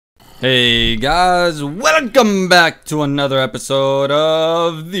Hey guys, welcome back to another episode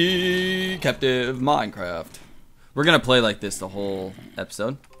of the Captive Minecraft. We're gonna play like this the whole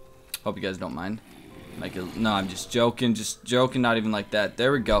episode. Hope you guys don't mind. No, I'm just joking, not even like that.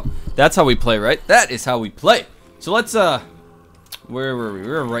 There we go. That's how we play, right? That is how we play. So let's, where were we? We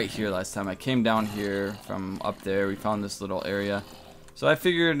were right here last time. I came down here from up there. We found this little area. So I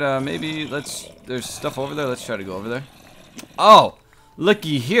figured, maybe there's stuff over there. Let's try to go over there. Oh,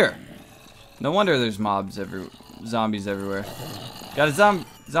 looky here. No wonder there's zombies everywhere. Got a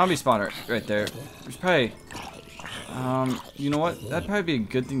zombie spawner right there. There's probably, you know what? That'd probably be a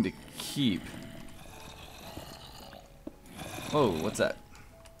good thing to keep. Whoa, what's that?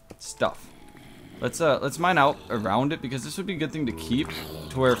 Stuff. Let's mine out around it because this would be a good thing to keep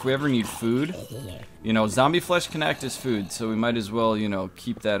to where if we ever need food, you know, zombie flesh can act as food, so we might as well, you know,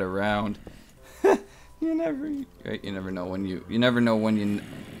 keep that around. You never know when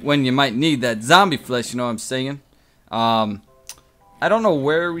you might need that zombie flesh, you know what I'm saying? I don't know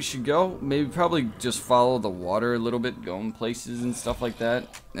where we should go. Maybe probably just follow the water a little bit, going places and stuff like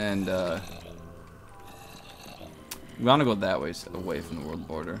that. And we want to go that way, away from the world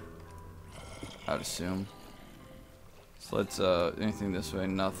border, I'd assume. So let's anything this way,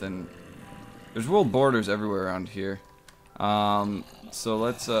 nothing. There's world borders everywhere around here. So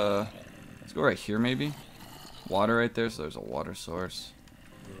let's go right here maybe. Water right there, so there's a water source.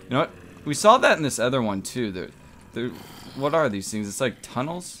 You know what? We saw that in this other one too. What are these things? It's like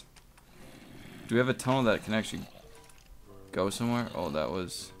tunnels? Do we have a tunnel that can actually go somewhere? Oh,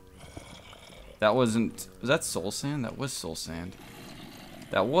 was that soul sand? That was soul sand.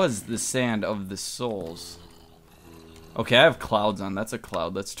 That was the sand of the souls. Okay, I have clouds on. That's a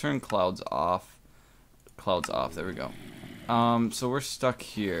cloud. Let's turn clouds off. Clouds off. There we go. So we're stuck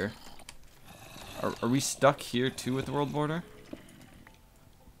here. Are we stuck here too with the world border?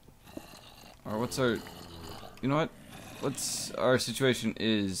 Or what's our... You know what? Our situation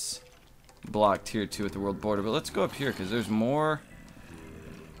is blocked here too with the world border. But let's go up here because there's more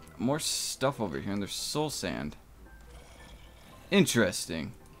stuff over here. And there's soul sand.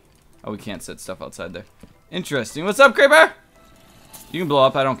 Interesting. Oh, we can't set stuff outside there. Interesting. What's up, Creeper? You can blow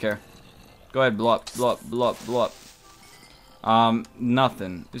up. I don't care. Go ahead. Blow up. Blow up. Blow up. Blow up.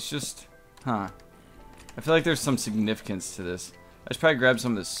 Nothing. It's just... Huh. I feel like there's some significance to this. I should probably grab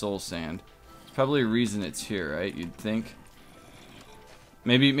some of this soul sand. There's probably a reason it's here, right? You'd think.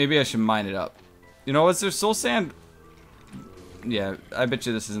 Maybe I should mine it up. You know, was there soul sand? Yeah, I bet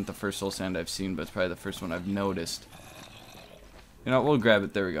you this isn't the first soul sand I've seen, but it's probably the first one I've noticed. You know, we'll grab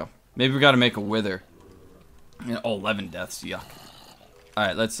it. There we go. Maybe we got to make a wither. You know, oh, 11 deaths. Yuck. All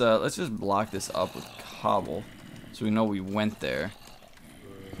right, let's just block this up with cobble, so we know we went there.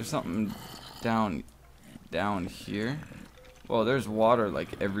 There's something down here. Well, there's water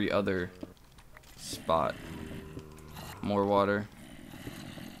like every other spot. More water.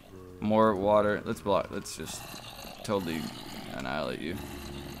 More water. Let's just totally annihilate you.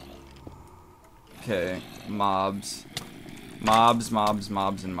 Okay, mobs,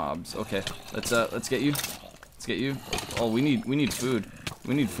 and mobs. Okay, let's get you. Let's get you. Oh, we need food.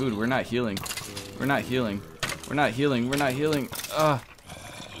 We need food. We're not healing. We're not healing. We're not healing. We're not healing.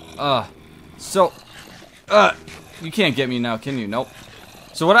 You can't get me now, can you? Nope.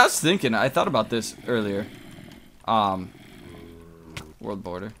 So what I was thinking, I thought about this earlier. World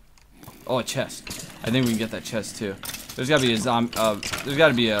border. Oh, a chest. I think we can get that chest too. There's gotta be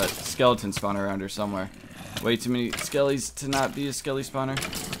a skeleton spawner around here somewhere. Way too many skellies to not be a skelly spawner.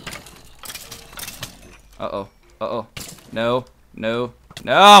 Uh-oh. Uh-oh. No. No.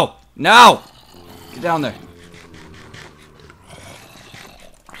 No! No! Get down there.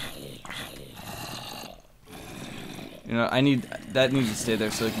 You know, that needs to stay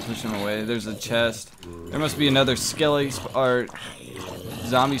there so I can push him away. There's a chest. There must be another skelly or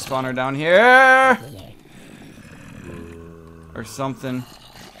zombie spawner down here, or something.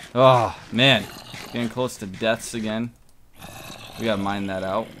 Oh man, getting close to deaths again. We gotta mine that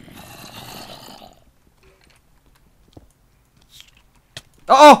out.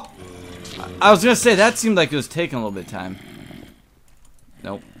 Oh! I was gonna say that seemed like it was taking a little bit of time.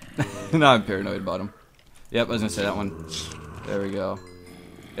 Nope. Now I'm paranoid about him. Yep, I was gonna say that one. There we go.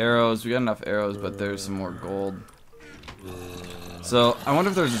 Arrows. We got enough arrows, but there's some more gold. So, I wonder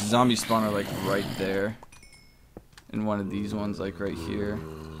if there's a zombie spawner, like, right there. In one of these ones, like, right here.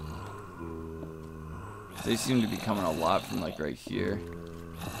 They seem to be coming a lot from, like, right here.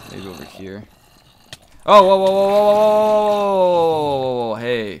 Maybe over here. Oh, whoa, whoa, whoa, whoa, whoa, whoa, whoa, whoa,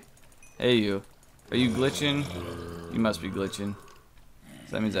 hey. Hey, you. Are you glitching? You must be glitching.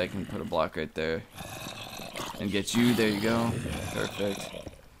 So that means I can put a block right there. And get you. There you go. Perfect.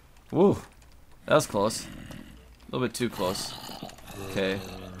 Woo. That was close. A little bit too close. Okay.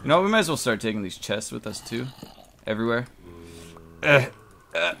 You know what? We might as well start taking these chests with us too. Everywhere.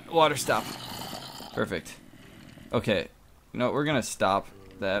 Water stop. Perfect. Okay. You know what? We're gonna stop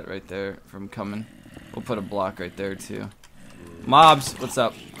that right there from coming. We'll put a block right there too. Mobs, what's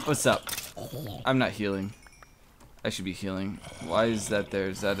up? What's up? I'm not healing. I should be healing. Why is that there?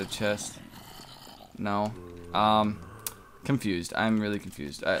 Is that a chest? No. Confused. I'm really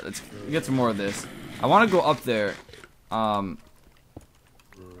confused. Alright, let's get some more of this. I want to go up there.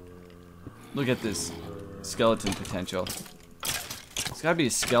 Look at this skeleton potential. There's gotta be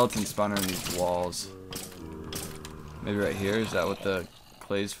a skeleton spawner in these walls. Maybe right here? Is that what the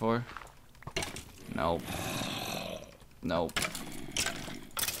clay's for? Nope. Nope.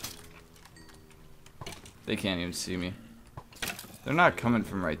 They can't even see me. They're not coming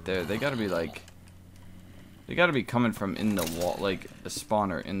from right there. They gotta be like... They gotta be coming from in the wall, like a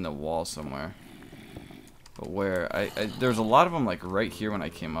spawner in the wall somewhere. But where? There's a lot of them like right here when I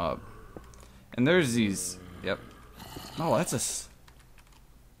came up. And there's these... Yep. Oh, that's a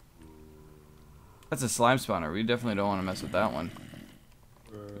slime spawner. We definitely don't want to mess with that one.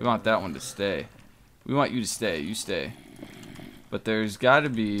 We want that one to stay. We want you to stay. You stay. But there's got to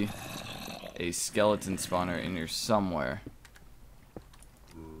be a skeleton spawner in here somewhere.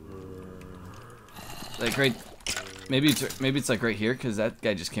 Like right... Maybe it's like right here, because that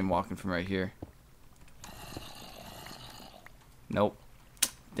guy just came walking from right here. Nope.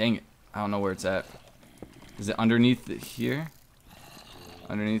 Dang it. I don't know where it's at. Is it underneath here?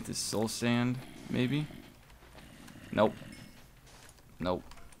 Underneath the soul sand, maybe? Nope. Nope.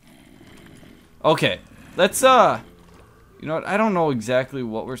 Okay. Let's, you know what? I don't know exactly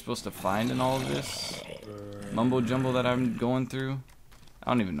what we're supposed to find in all of this mumbo jumbo that I'm going through.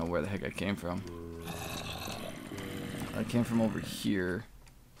 I don't even know where the heck I came from. I came from over here.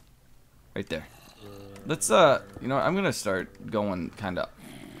 Right there. Let's, you know what? I'm gonna start going kind of...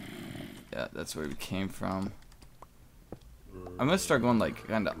 Yeah, that's where we came from. I'm gonna start going like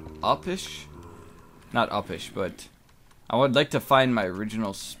kind of upish. Not upish, but I would like to find my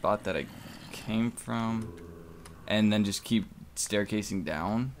original spot that I came from, and then just keep staircasing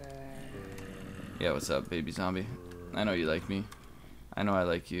down. Yeah, what's up, baby zombie? I know you like me. I know I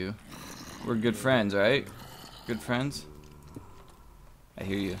like you. We're good friends, right? Good friends? I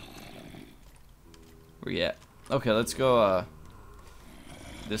hear you. Where you at? Okay, let's go,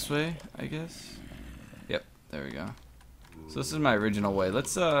 this way, I guess? Yep, there we go. So this is my original way.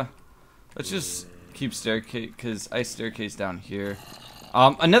 Let's just keep staircase, because I staircase down here.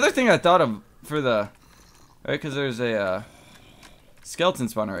 Another thing I thought of for the... Right, because there's a, skeleton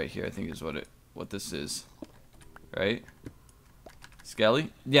spawner right here, I think is what this is. Right?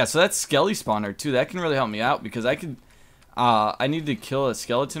 Skelly? Yeah, so that's Skelly spawner, too. That can really help me out, because I could... I need to kill a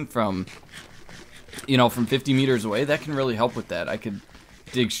skeleton from... You know, from 50 meters away. That can really help with that. I could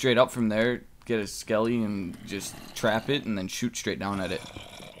dig straight up from there, get a skelly, and just trap it, and then shoot straight down at it.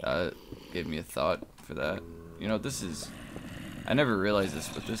 Gave me a thought for that. You know, this is... I never realized this,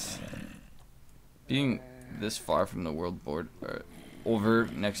 but this... Being this far from the world border... Or over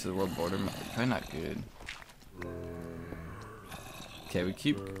next to the world border, probably not good. Okay, we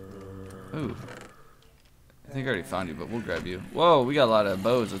keep... Ooh. I think I already found you, but we'll grab you. Whoa, we got a lot of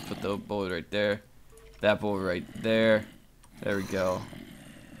bows. Let's put the bow right there. That bow right there. There we go.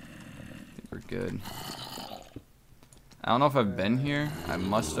 I think we're good. I don't know if I've been here. I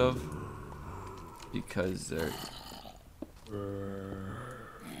must have. Because they're...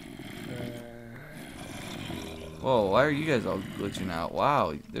 Whoa, why are you guys all glitching out?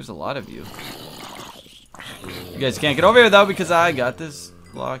 Wow, there's a lot of you. You guys can't get over here though because I got this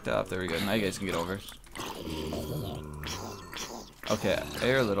locked up. There we go. Now you guys can get over. Okay,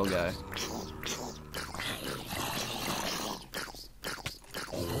 here, little guy.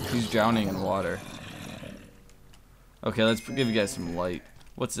 He's drowning in water. Okay, let's give you guys some light.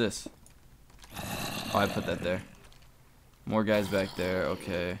 What's this? Oh, I put that there. More guys back there.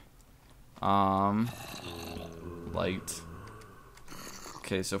 Okay. Light.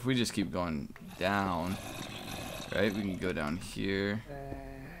 Okay, so if we just keep going down, right? We can go down here.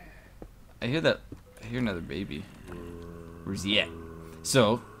 I hear that. I hear another baby. Where's he at?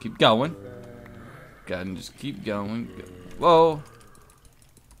 So keep going. God, and just keep going. Whoa.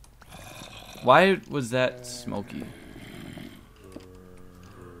 Why was that smoky?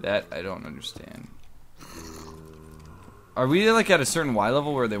 That I don't understand. Are we like at a certain Y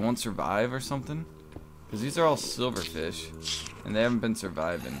level where they won't survive or something? Because these are all silverfish, and they haven't been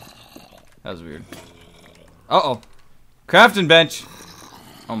surviving. That was weird. Uh-oh. Crafting bench.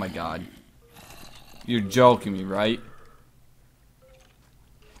 Oh my god. You're joking me, right?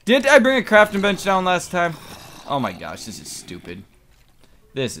 Did I bring a crafting bench down last time? Oh my gosh, this is stupid.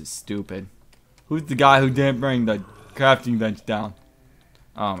 This is stupid. Who's the guy who didn't bring the crafting bench down?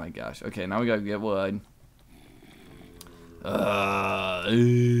 Oh my gosh. Okay, now we gotta get wood.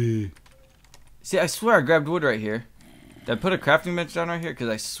 See, I swear I grabbed wood right here. Did I put a crafting bench down right here? Because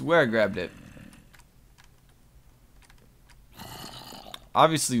I swear I grabbed it.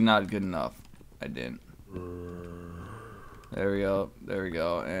 Obviously not good enough. I didn't. There we go. There we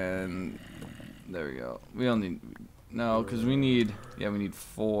go. And there we go. We don't need... No, because we need... Yeah, we need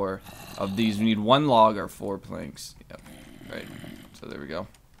 4 of these. We need 1 log or 4 planks. Yep. Right. So there we go.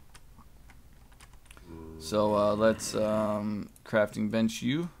 So let's crafting bench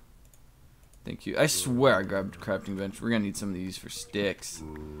you. Thank you. I swear I grabbed crafting bench. We're gonna need some of these for sticks,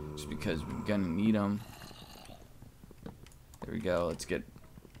 just because we're gonna need them. There we go. Let's get.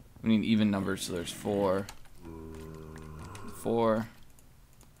 We need even numbers, so there's 4. 4.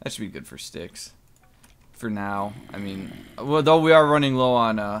 That should be good for sticks. For now, I mean, well, though we are running low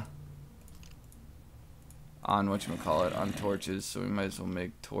on whatchamacallit, on torches, so we might as well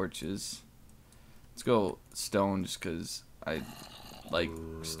make torches. Let's go stone, just because I like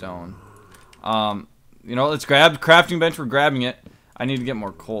stone. You know, let's grab crafting bench. We're grabbing it. I need to get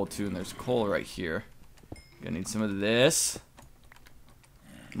more coal too, and there's coal right here. Gonna need some of this.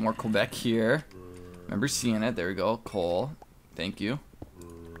 More coal back here. Remember seeing it? There we go. Coal. Thank you.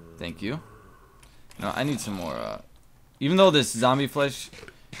 Thank you. No, I need some more. Even though this zombie flesh,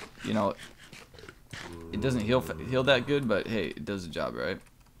 you know, it doesn't heal that good, but hey, it does the job, right?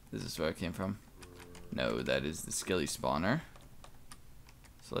 Is this where I came from? No, that is the skelly spawner.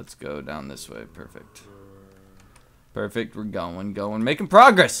 So let's go down this way. Perfect. Perfect. We're going, making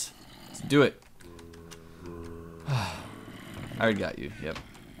progress. Let's do it. I already got you. Yep.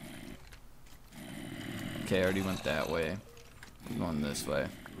 Okay, I already went that way. I'm going this way.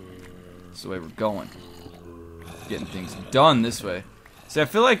 This is the way we're going. Getting things done this way. See, I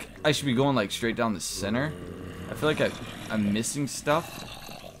feel like I should be going like straight down the center. I feel like I'm missing stuff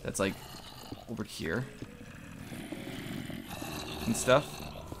that's like over here and stuff.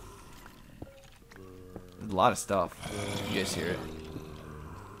 There's a lot of stuff. You guys hear it?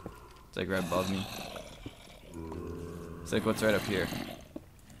 It's like right above me. It's like what's right up here.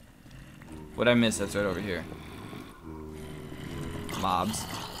 What I missed, that's right over here. Mobs.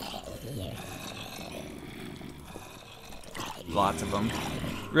 Lots of them.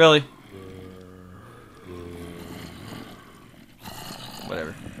 Really?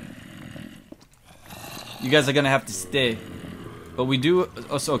 Whatever. You guys are gonna have to stay. But we do...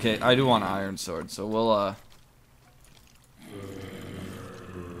 Oh, so, okay, I do want an iron sword, so we'll,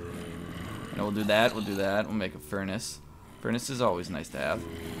 we'll do that, we'll make a furnace. Furnace is always nice to have.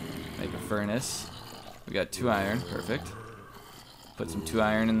 Make a furnace. We got 2 iron, perfect. Put some 2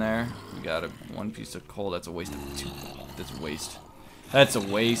 iron in there. We got 1 piece of coal, that's a waste of 2. That's a waste. That's a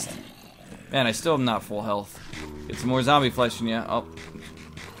waste. Man, I still am not full health. Get some more zombie flesh in ya. Oh,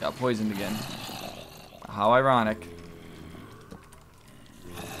 got poisoned again. How ironic.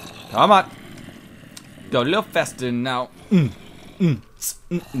 Come on. Go a little faster now.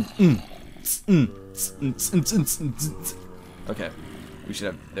 Okay. We should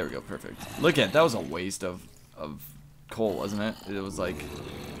have... There we go. Perfect. Look at... That was a waste of coal, wasn't it? It was like...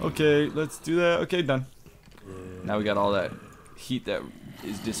 Okay, let's do that. Okay, done. Now we got all that heat that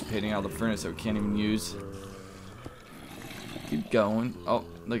is dissipating out of the furnace that we can't even use. Keep going. Oh,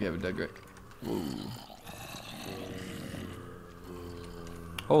 look at it, Doug. Whoa.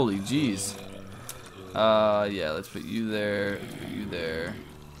 Holy jeez. Yeah, let's put you there. Let's put you there.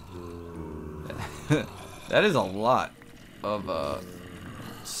 That is a lot of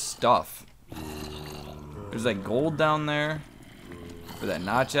stuff. There's that gold down there for that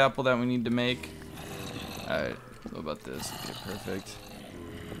notch apple that we need to make. Alright, what about this? Okay, perfect.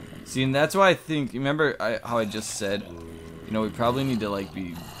 See, and that's why I think, remember how I just said, you know, we probably need to like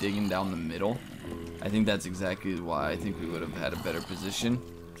be digging down the middle. I think that's exactly why I think we would have had a better position.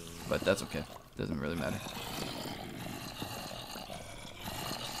 But that's okay. Doesn't really matter.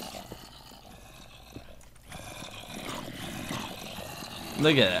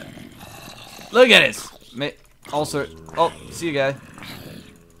 Look at that. Look at this. Also, oh, see you, guy.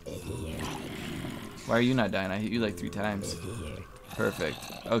 Why are you not dying? I hit you like 3 times. Perfect.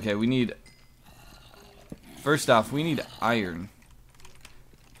 Okay, we need... First off, we need iron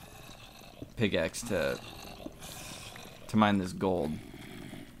pickaxe to mine this gold.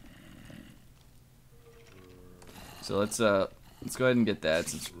 So let's go ahead and get that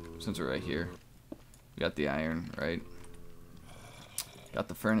since we're right here. We got the iron, right? Got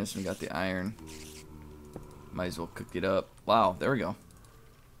the furnace and we got the iron. Might as well cook it up. Wow, there we go.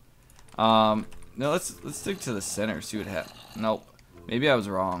 No, let's stick to the center. See what happens. Nope. Maybe I was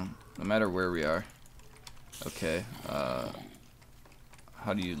wrong. No matter where we are. Okay.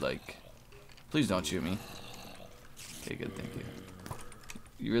 How do you like? Please don't shoot me. Okay, good. Thank you.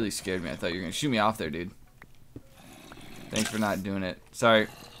 You really scared me. I thought you were gonna shoot me off there, dude. Thanks for not doing it. Sorry.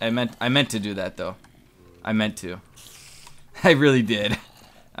 I meant to do that though. I meant to. I really did.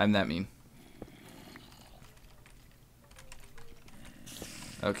 I'm that mean.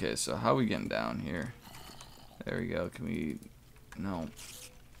 Okay, so how are we getting down here? There we go. Can we... No.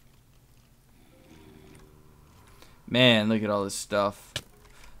 Man, look at all this stuff.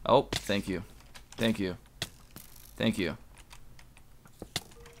 Oh, thank you. Thank you. Thank you.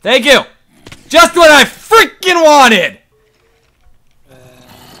 Thank you! Just what I freaking wanted!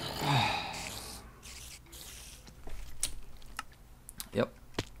 Yep.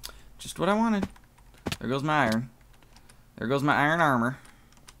 Just what I wanted. There goes my iron. There goes my iron armor.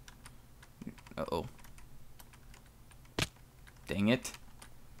 Uh-oh. Dang it.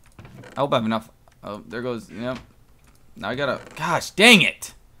 I hope I have enough. Oh, there goes, yep. Now I gotta, gosh, dang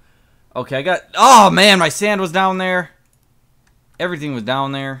it. Okay, I got, oh man, my sand was down there. Everything was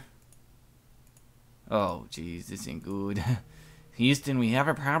down there. Oh, jeez, this ain't good. Houston, we have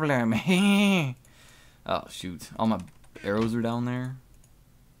a problem. Oh, shoot. All my arrows are down there.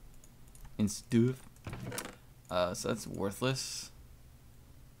 And stuff. So that's worthless.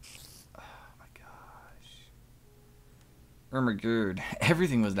 Oh my gosh. Oh my god.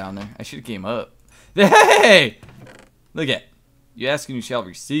 Everything was down there. I should have came up. Hey! Look at. You ask and you shall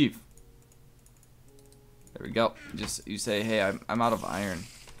receive. There we go. Just you say, hey, I'm out of iron.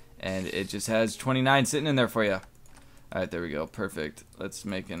 And it just has 29 sitting in there for you. Alright, there we go. Perfect. Let's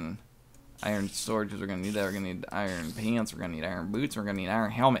make an iron sword because we're going to need that. We're going to need iron pants. We're going to need iron boots. We're going to need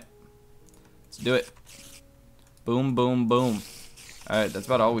iron helmet. Let's do it. Boom, boom, boom. Alright, that's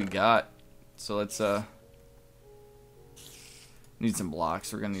about all we got. So let's, need some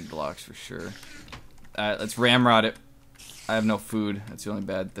blocks. We're going to need blocks for sure. Alright, let's ramrod it. I have no food. That's the only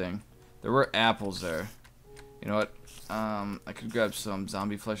bad thing. There were apples there. You know what? I could grab some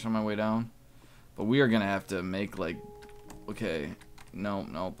zombie flesh on my way down. But we are going to have to make, like... Okay.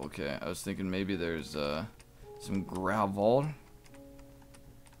 Nope. Okay. I was thinking maybe there's, some gravel.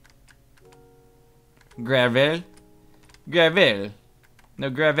 Gravel? Gravel. No,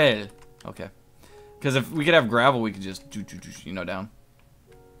 gravel. Okay. Because if we could have gravel, we could just, you know, down.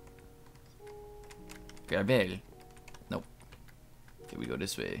 Gravel. Nope. Okay, we go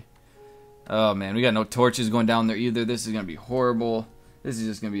this way. Oh, man. We got no torches going down there either. This is going to be horrible. This is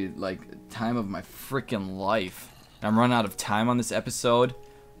just going to be, like, time of my freaking life. And I'm running out of time on this episode.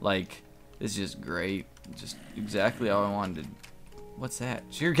 Like, this is just great. Just exactly how I wanted to. What's that?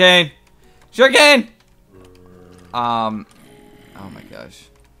 Sugarcane! Sugarcane! Oh, my gosh.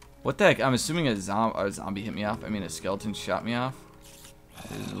 What the heck? I'm assuming a zombie hit me off. I mean, a skeleton shot me off.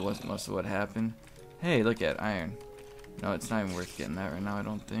 This is most of what happened. Hey, look at iron. No, it's not even worth getting that right now, I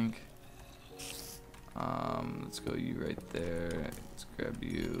don't think. Let's go you right there. Let's grab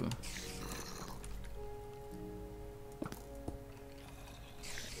you.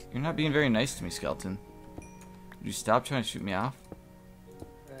 You're not being very nice to me, skeleton. Would you stop trying to shoot me off?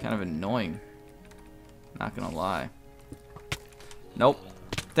 Kind of annoying. Not gonna lie. Nope.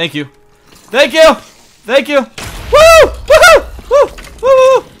 Thank you. Thank you! Thank you! Woo! Woohoo! Woo!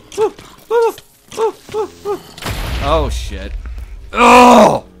 Woo! Woo! Woo! Woo! Woo! Oh shit.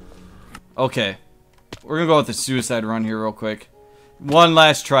 Oh! Okay. We're gonna go with the suicide run here real quick. One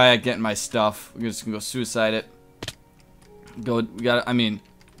last try at getting my stuff. We're just gonna go suicide it. Go, we got, I mean,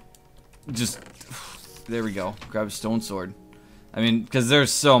 just, there we go. Grab a stone sword. I mean, because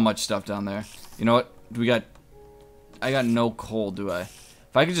there's so much stuff down there. You know what? We got, I got no coal, do I?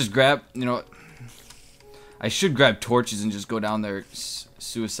 If I could just grab, you know what? I should grab torches and just go down there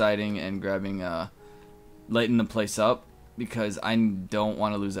suiciding and grabbing, lighting the place up. Because I don't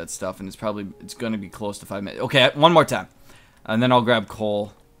want to lose that stuff, and it's going to be close to 5 minutes. Okay, one more time. And then I'll grab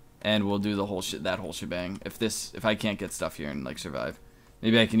coal, and we'll do the whole that whole shebang. If I can't get stuff here and, like, survive.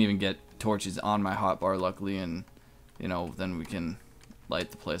 Maybe I can even get torches on my hotbar, luckily, and, you know, then we can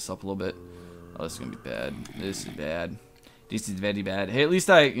light the place up a little bit. Oh, this is going to be bad. This is bad. This is very bad. Hey, at least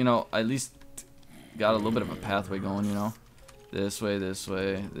I, you know, at least got a little bit of a pathway going, you know. This way, this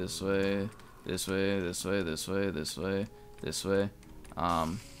way, this way, this way, this way, this way, this way, this way.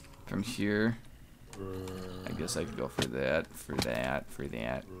 From here, I guess I could go for that, for that, for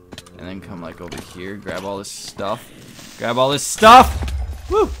that. And then come, like, over here, grab all this stuff. Grab all this stuff!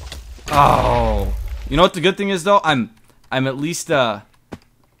 Woo! Oh! You know what the good thing is, though? I'm at least,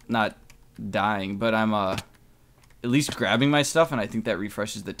 not dying, but I'm at least grabbing my stuff, and I think that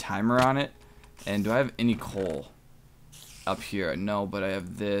refreshes the timer on it. And do I have any coal up here? No, but I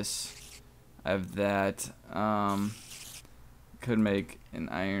have this. I have that. Could make an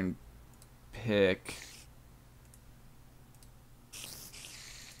iron pick.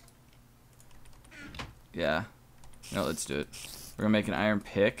 Yeah. No, let's do it. We're gonna make an iron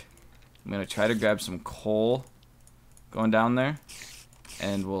pick. I'm gonna try to grab some coal going down there,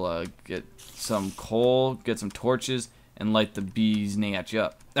 and we'll get some coal, get some torches, and light the bees natch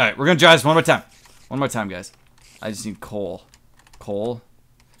up. All right, we're gonna try this one more time. One more time, guys. I just need coal. Coal.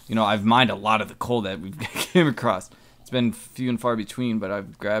 You know, I've mined a lot of the coal that we've came across. It's been few and far between, but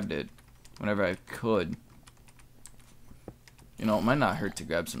I've grabbed it whenever I could. You know, it might not hurt to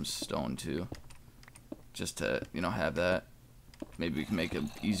grab some stone too, just to, you know, have that. Maybe we can make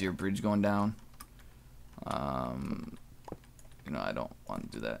an easier bridge going down. You know, I don't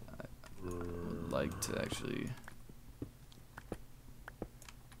want to do that. I would like to actually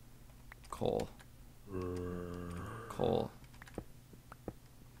coal. Coal.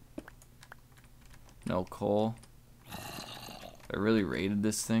 No coal. I really raided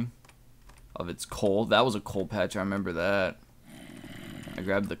this thing of its coal. That was a coal patch. I remember that. I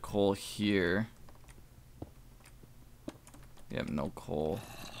grabbed the coal here. Yep, no coal.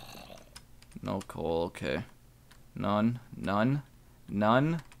 No coal, okay. None. None.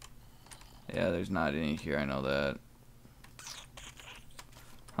 None. Yeah, there's not any here, I know that.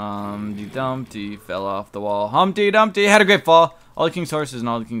 Humpty Dumpty fell off the wall. Humpty Dumpty had a great fall. All the king's horses and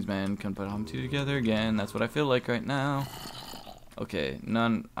all the king's men can put Humpty together again. That's what I feel like right now. Okay,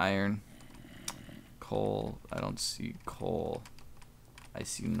 none. Iron. Coal. I don't see coal. I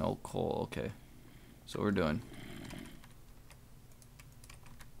see no coal. Okay. So we're doing.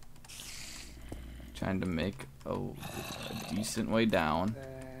 Trying to make a decent way down.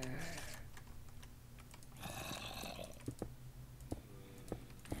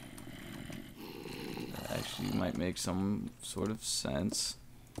 Actually might make some sort of sense.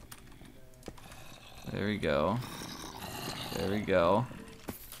 There we go. There we go.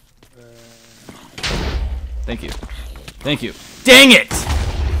 Thank you. Thank you. Dang it!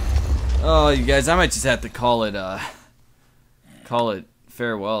 Oh, you guys, I might just have to call it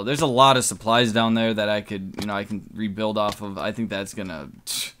farewell. There's a lot of supplies down there that I could, you know, I can rebuild off of. I think that's gonna,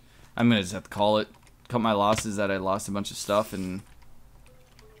 I'm gonna just have to call it, cut my losses that I lost a bunch of stuff and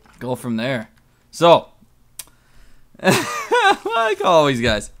go from there. So, like always,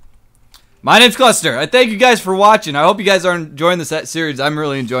 guys, my name's Cluster. I thank you guys for watching. I hope you guys are enjoying this series. I'm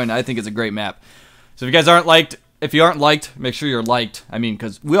really enjoying it. I think it's a great map. So if you guys aren't liked, make sure you're liked. I mean,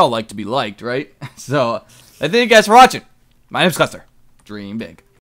 because we all like to be liked, right? So, I thank you guys for watching. My name's Cluster. Dream big.